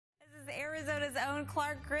Arizona's own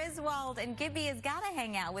Clark Griswold, and Gibby has got to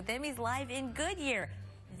hang out with him. He's live in Goodyear.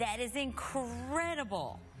 That is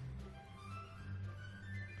incredible.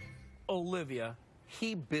 Olivia,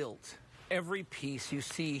 he built every piece you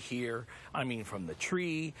see here. I mean, from the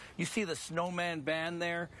tree, you see the snowman band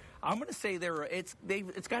there. I'm going to say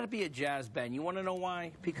it's got to be a jazz band. You want to know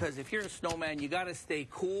why? Because if you're a snowman, you got to stay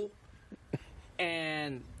cool.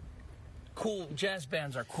 And cool jazz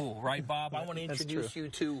bands are cool, right, Bob? I want to introduce you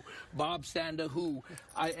to Bob Sanda,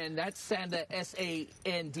 and that's Sanda,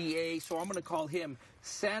 S-A-N-D-A. So I'm going to call him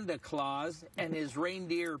Santa Claus, and his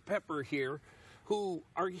reindeer Pepper here, who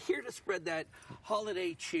are here to spread that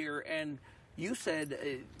holiday cheer. And you said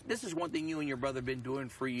this is one thing you and your brother have been doing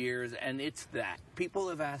for years, and it's that. People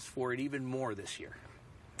have asked for it even more this year.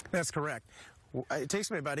 That's correct. It takes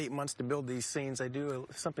me about 8 months to build these scenes. I do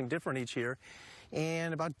something different each year,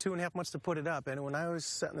 and about 2.5 months to put it up. And when I was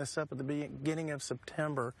setting this up at the beginning of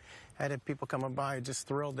September, I had people coming by just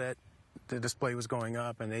thrilled that the display was going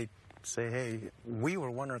up, and they say, hey, we were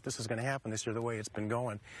wondering if this was going to happen this year the way it's been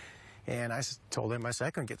going. And I told them, I said,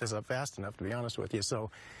 I couldn't get this up fast enough, to be honest with you. So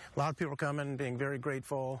a lot of people coming, being very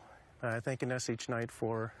grateful, thanking us each night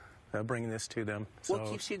for bringing this to them. What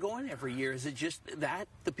keeps you going every year? Is it just that,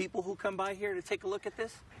 the people who come by here to take a look at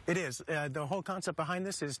this? It is. The whole concept behind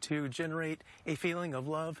this is to generate a feeling of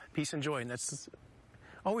love, peace, and joy. And that's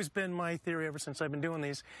always been my theory ever since I've been doing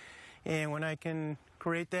these. And when I can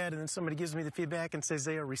create that and then somebody gives me the feedback and says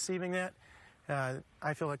they are receiving that,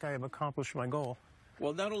 I feel like I have accomplished my goal.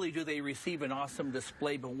 Well, not only do they receive an awesome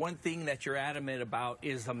display, but one thing that you're adamant about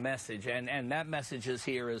is a message, and that message is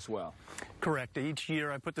here as well. Correct. Each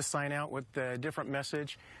year I put the sign out with a different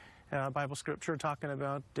message, Bible scripture talking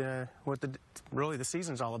about what really the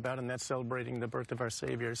season's all about, and that's celebrating the birth of our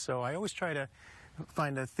Savior. So I always try to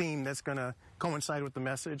find a theme that's going to coincide with the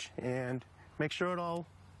message and make sure it all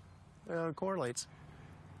correlates.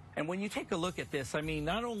 And when you take a look at this, I mean,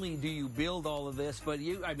 not only do you build all of this, but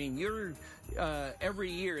you're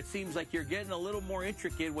every year it seems like you're getting a little more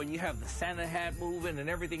intricate when you have the Santa hat moving and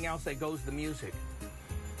everything else that goes to music.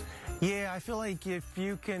 Yeah, I feel like if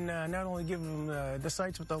you can not only give them the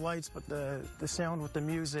sights with the lights, but the sound with the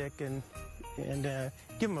music, and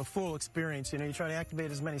give them a full experience. You know, you try to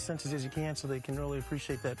activate as many senses as you can so they can really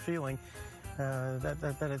appreciate that feeling. That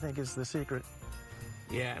I think is the secret.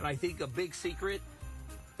 Yeah, and I think a big secret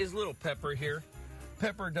is little Pepper here.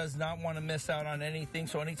 Pepper does not want to miss out on anything,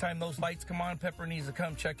 so anytime those lights come on, Pepper needs to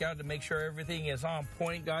come check out to make sure everything is on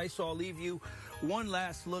point, guys. So I'll leave you one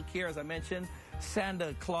last look here. As I mentioned,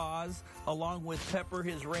 Santa Claus along with Pepper,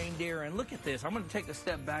 his reindeer. And look at this. I'm going to take a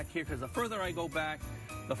step back here, because the further I go back,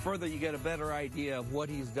 the further you get a better idea of what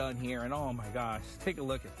he's done here. And oh my gosh, take a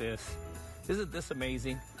look at this. Isn't this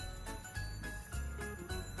amazing?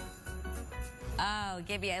 Oh,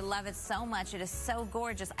 Gibby, I love it so much. It is so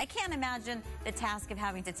gorgeous. I can't imagine the task of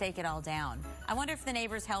having to take it all down. I wonder if the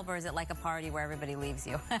neighbors help, or is it like a party where everybody leaves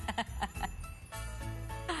you?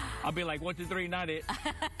 I'll be like, 1, 2, 3, not it.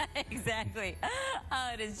 Exactly. Oh,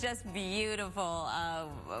 it is just beautiful.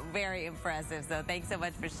 Very impressive. So thanks so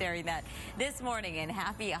much for sharing that this morning, and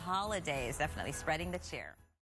happy holidays. Definitely spreading the cheer.